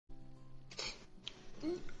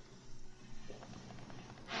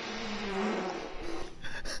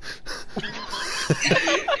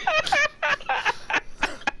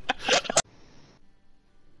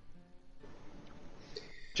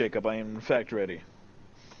Jacob, I am in fact ready.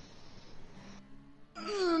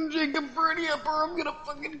 Jacob, ready up or I'm gonna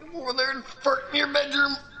fucking come over there and fart in your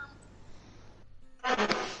bedroom.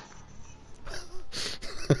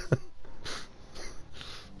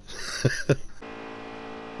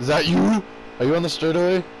 Is that you? Are you on the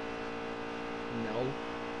straightaway? No.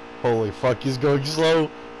 Holy fuck, he's going slow.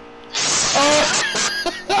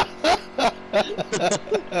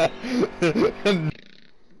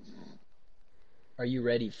 Are you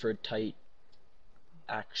ready for tight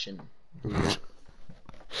action?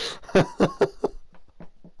 That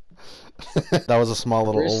was a small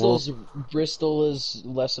little oval. Bristol is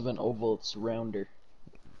less of an oval, it's rounder.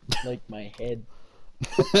 Like my head.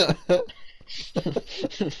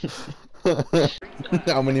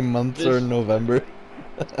 How many months are in November?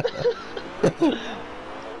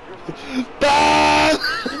 Hey,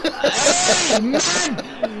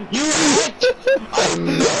 man! You what? I'm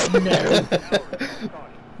mad now.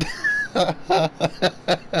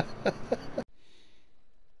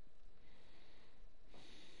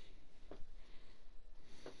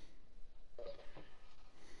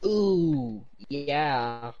 Ooh,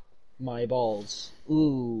 yeah. My balls.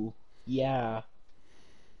 Ooh, yeah.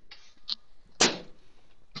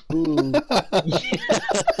 Ooh, yeah.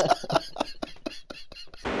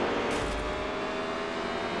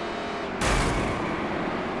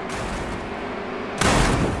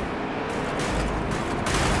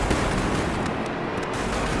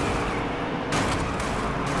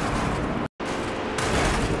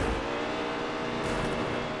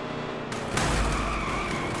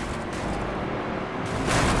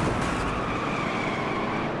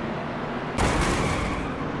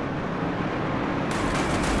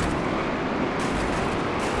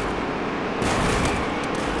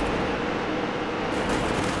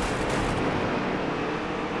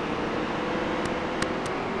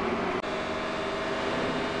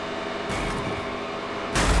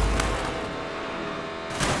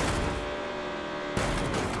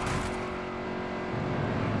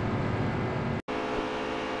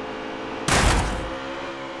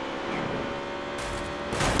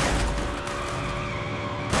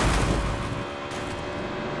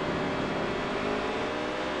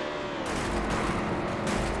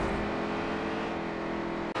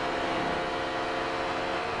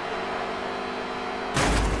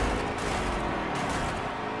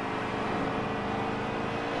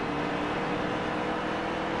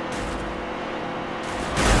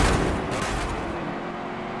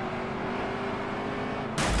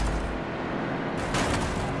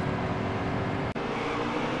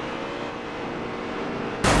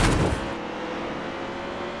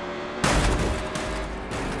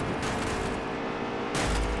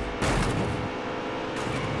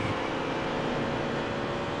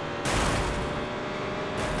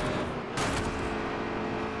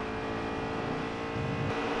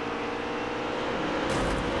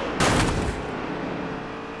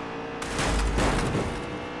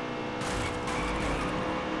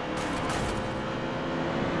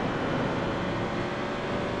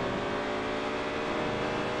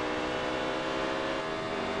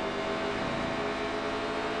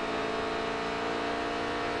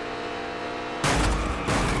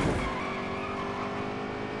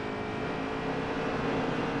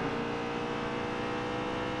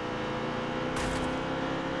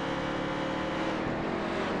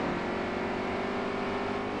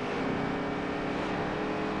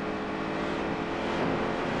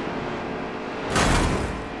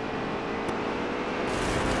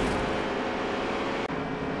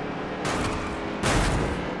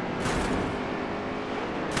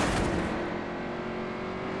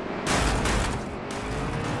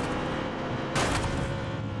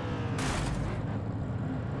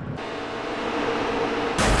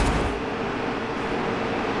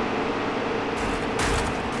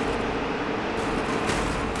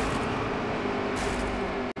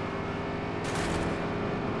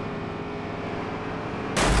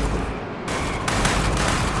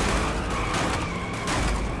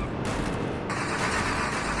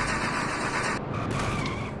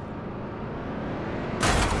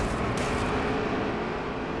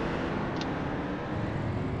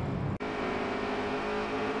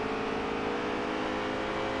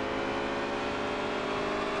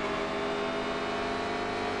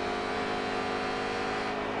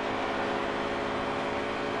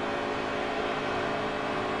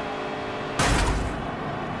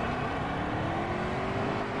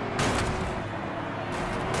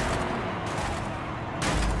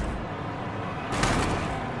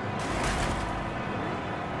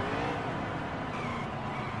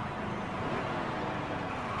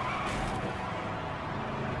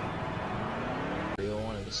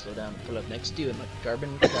 slow down and pull up next to you in my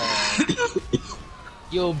carbon car.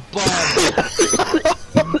 Yo, Bob!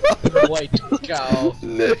 White cow.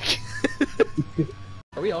 Nick.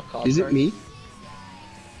 Are we all cop Is it cars? me?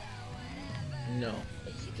 No,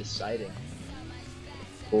 it's deciding.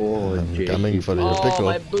 Oh, I'm Jake. coming for your Oh, pickle.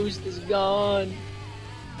 my boost is gone.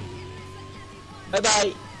 Bye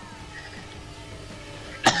bye.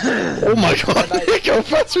 Oh my god, Bye-bye. Nick, how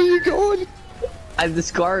fast are you going? And the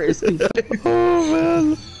scar is. Oh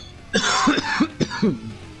man.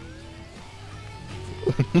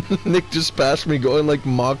 Nick just passed me going like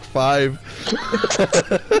Mach 5.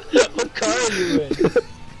 What car are you in?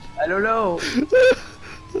 I don't know.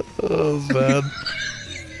 Oh man.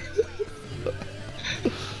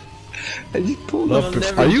 I just pulled No, up. You'll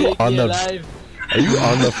never are you take on me the alive. Are you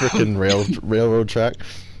on the freaking railroad track?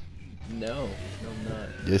 No, I'm not.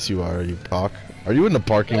 Yes you are, you cock. Are you in the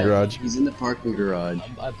parking Yeah. garage? He's in the parking garage.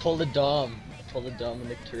 I pulled a Dom. I pulled a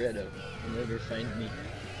Dominic Toretto. You'll never find me.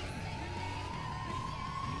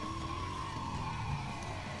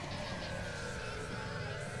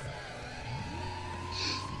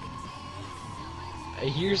 I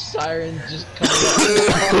hear sirens just coming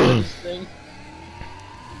out of this thing.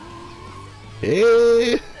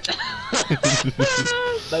 Hey!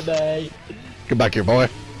 Bye bye. Get back here, boy.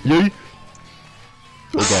 Yee!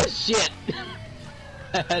 Oh Okay. shit!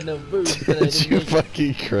 I had no boost, but I Did didn't you make it.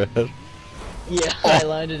 fucking crash? Yeah, I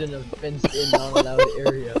landed in a fenced-in, non-allowed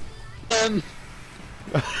area.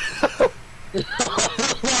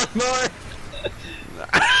 More.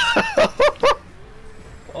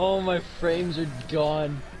 Oh, my frames are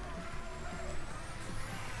gone.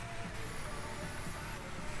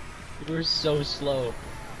 You were so slow.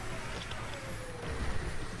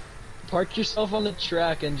 Park yourself on the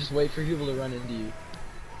track and just wait for people to run into you.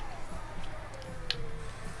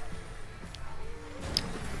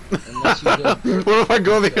 Unless you go. What if I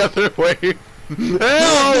go the other way?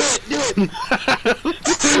 Help!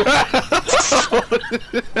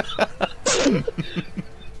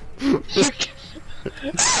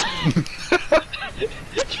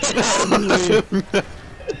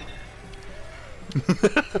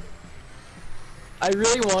 I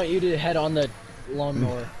really want you to head on the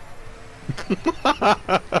lawnmower.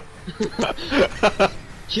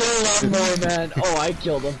 Kill a lawnmower, man. Oh, I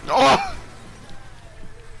killed him. Oh!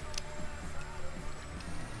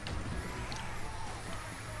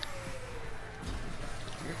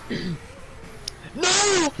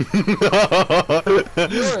 No!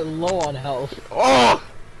 You're low on health. Oh!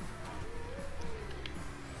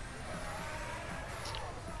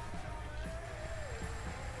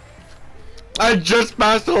 I just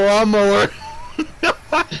passed the lawnmower.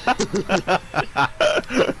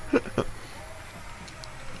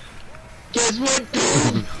 Guess what?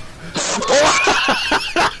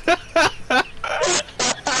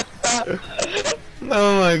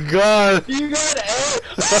 Oh my god. You got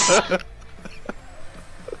it.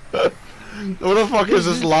 What the fuck is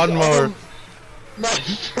this lawnmower? My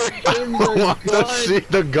frames I are want to gone. see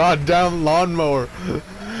the goddamn lawnmower.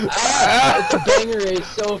 It's a banger race,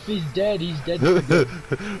 so if he's dead, he's dead. For good.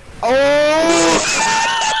 Oh!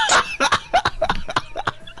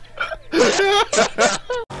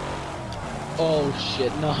 Oh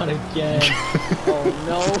shit, not again. Oh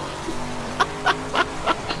no.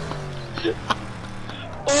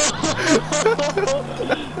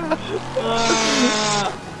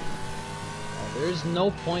 Ah. There's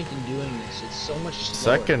no point in doing this. It's so much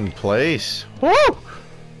slower. Second place. Woo!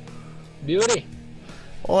 Beauty.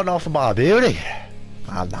 Oh, not for my beauty.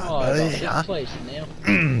 I'm not Oh, I beauty, got huh? fifth place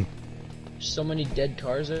now. So many dead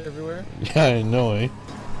cars everywhere. Yeah, I know, eh?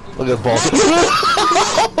 Look at the ball.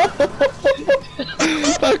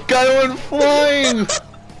 That guy went flying!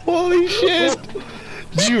 Holy shit!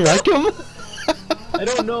 Did you wreck him? I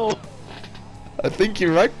don't know. I think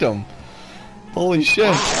you wrecked him. Holy shit.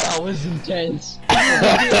 That was intense.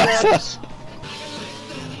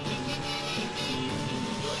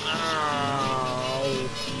 Ow.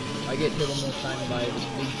 I get hit one more time by this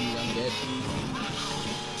big dude, I'm dead.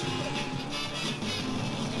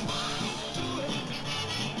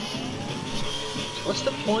 What's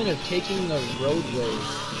the point of taking the roadway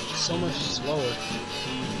so much slower?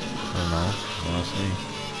 I don't know, honestly.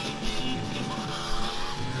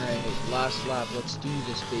 Alright, last lap, let's do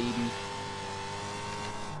this, baby.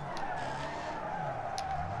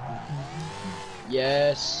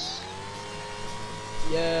 Yes.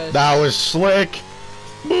 Yes. That was slick!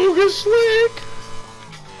 Booga slick!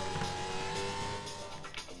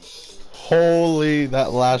 Holy,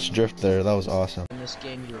 that last drift there, that was awesome. In this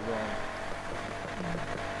game, you're wrong.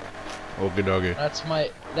 Okie dokie.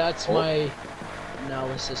 That's my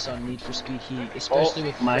analysis on Need for Speed Heat, especially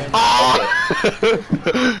with my- friends.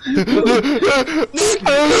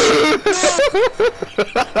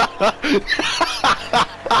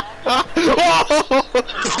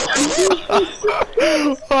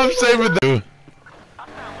 I'm saving the.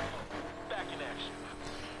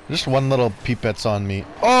 Just one little peepet's on me.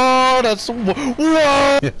 Oh, that's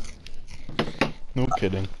whoa! No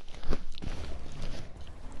kidding.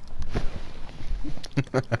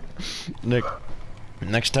 Nick,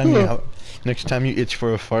 next time you itch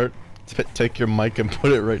for a fart, take your mic and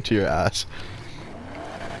put it right to your ass.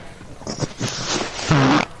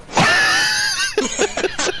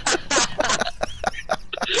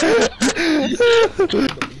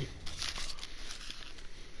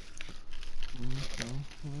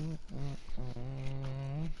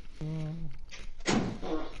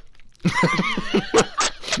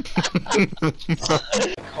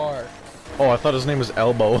 Car. Oh, I thought his name was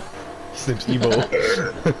Elbow. His name's Evo.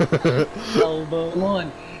 Elbow. Come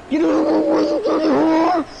on. Get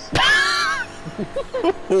over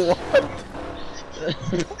What?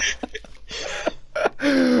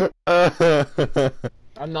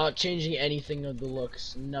 I'm not changing anything of the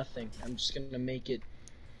looks. Nothing. I'm just gonna make it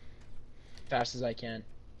fast as I can.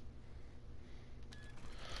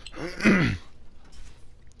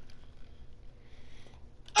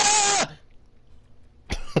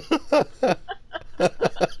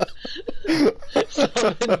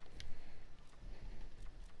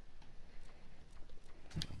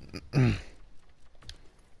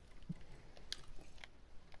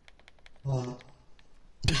 Oh,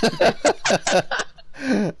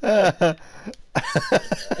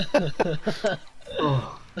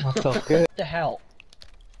 that felt good. What the hell?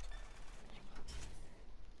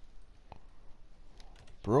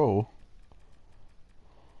 Bro.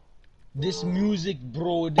 This music,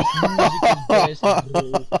 bro. This music is best,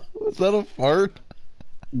 bro. Was that a fart?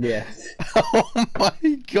 Yes. Oh my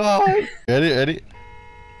god. Ready?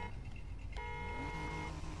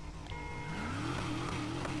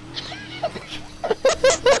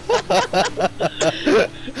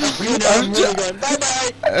 I'm going. Bye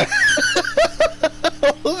bye.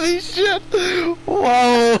 Holy shit!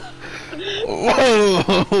 Whoa!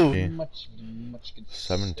 Whoa! Much good.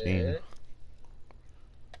 17.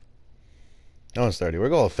 No one's 30. We're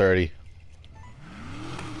going 30.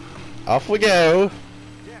 Off we go.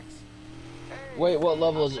 Wait, what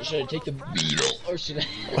level is it? Should I take the Beetle or should I?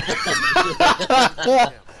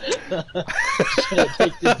 Should I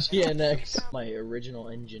take the GNX? My original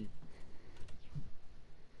engine.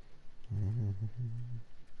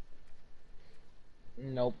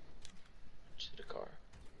 Nope. To the car.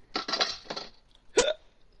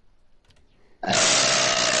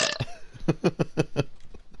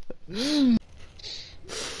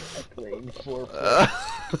 Lane 4.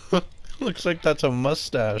 Looks like that's a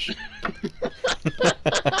mustache.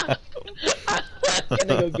 I'm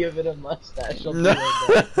gonna go give it a mustache. I'll be No.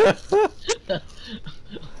 right back.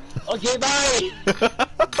 Okay, bye!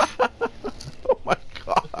 Oh my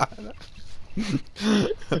god.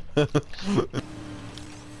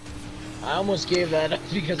 I almost gave that up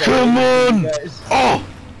because Come I on! you guys. Oh!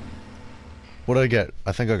 What did I get?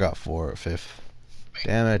 I think I got 4 or 5th.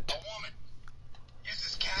 Damn it. A woman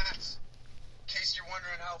uses cats. In case you're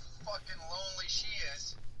wondering how fucking lonely she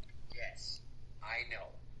is. Yes, I know.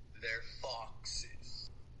 They're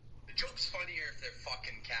foxes. The joke's funnier if they're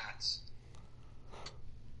fucking cats.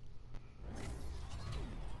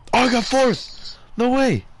 Oh, I got 4th! No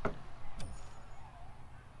way! It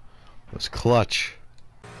was clutch.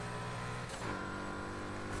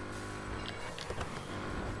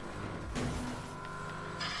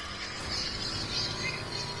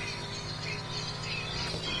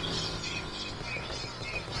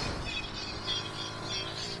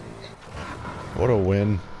 What a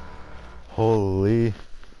win. Holy.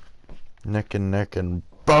 Neck and neck and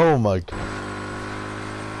boom! Like.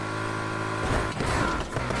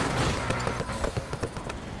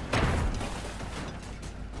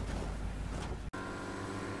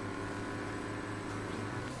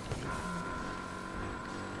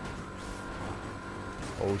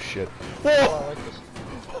 Oh shit. Whoa! Oh,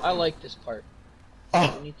 I like this part.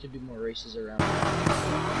 Oh. We need to do more races around.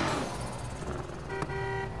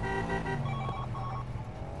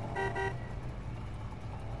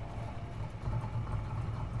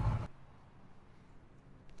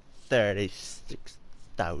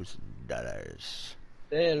 $36,000.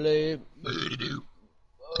 Hello.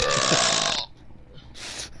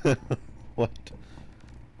 What?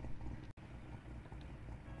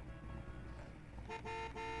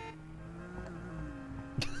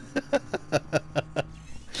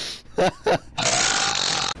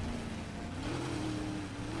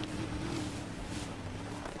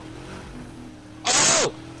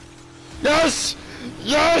 Yes!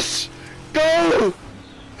 Yes! Go!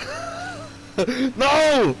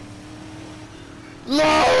 No!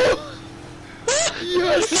 No!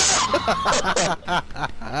 Yes!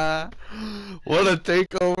 What a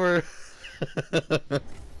takeover!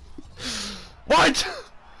 What?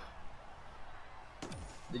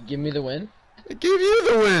 Give me the win. I gave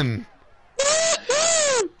you the win!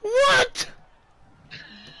 What?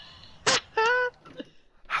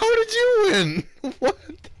 How did you win? What?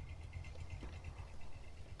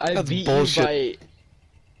 I That's beat bullshit. you by.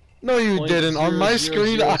 No, you didn't. On my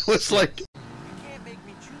screen, I was 0.0006. like, You can't make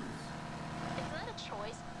me choose. It's not a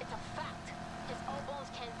choice, it's a fact. His old bones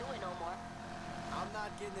can't do it no more. I'm not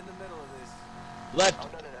getting in the middle of this. Left. Oh,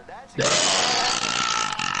 no, that's it.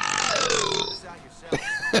 This out yourself.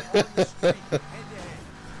 On the street, head to head.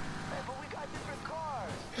 Hey, but we got different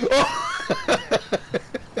cars.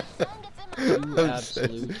 Son gets in my You I'm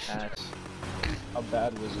absolute cat. How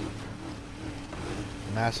bad was it?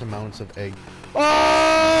 mass amounts of egg.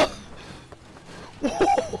 Oh!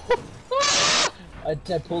 I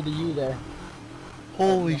pulled a U there.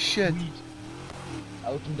 Holy shit.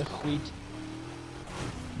 Out in the wheat.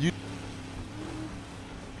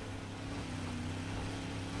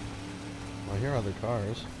 I hear other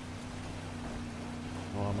cars.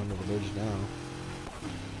 Oh, I'm under the bridge now.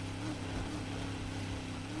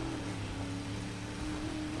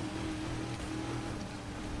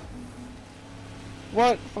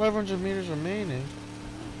 What? 500 meters remaining?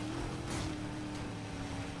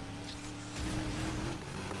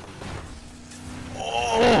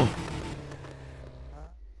 Oh!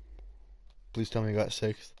 Please tell me you got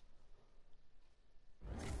 6th.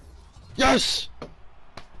 Yes!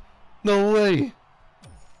 No way!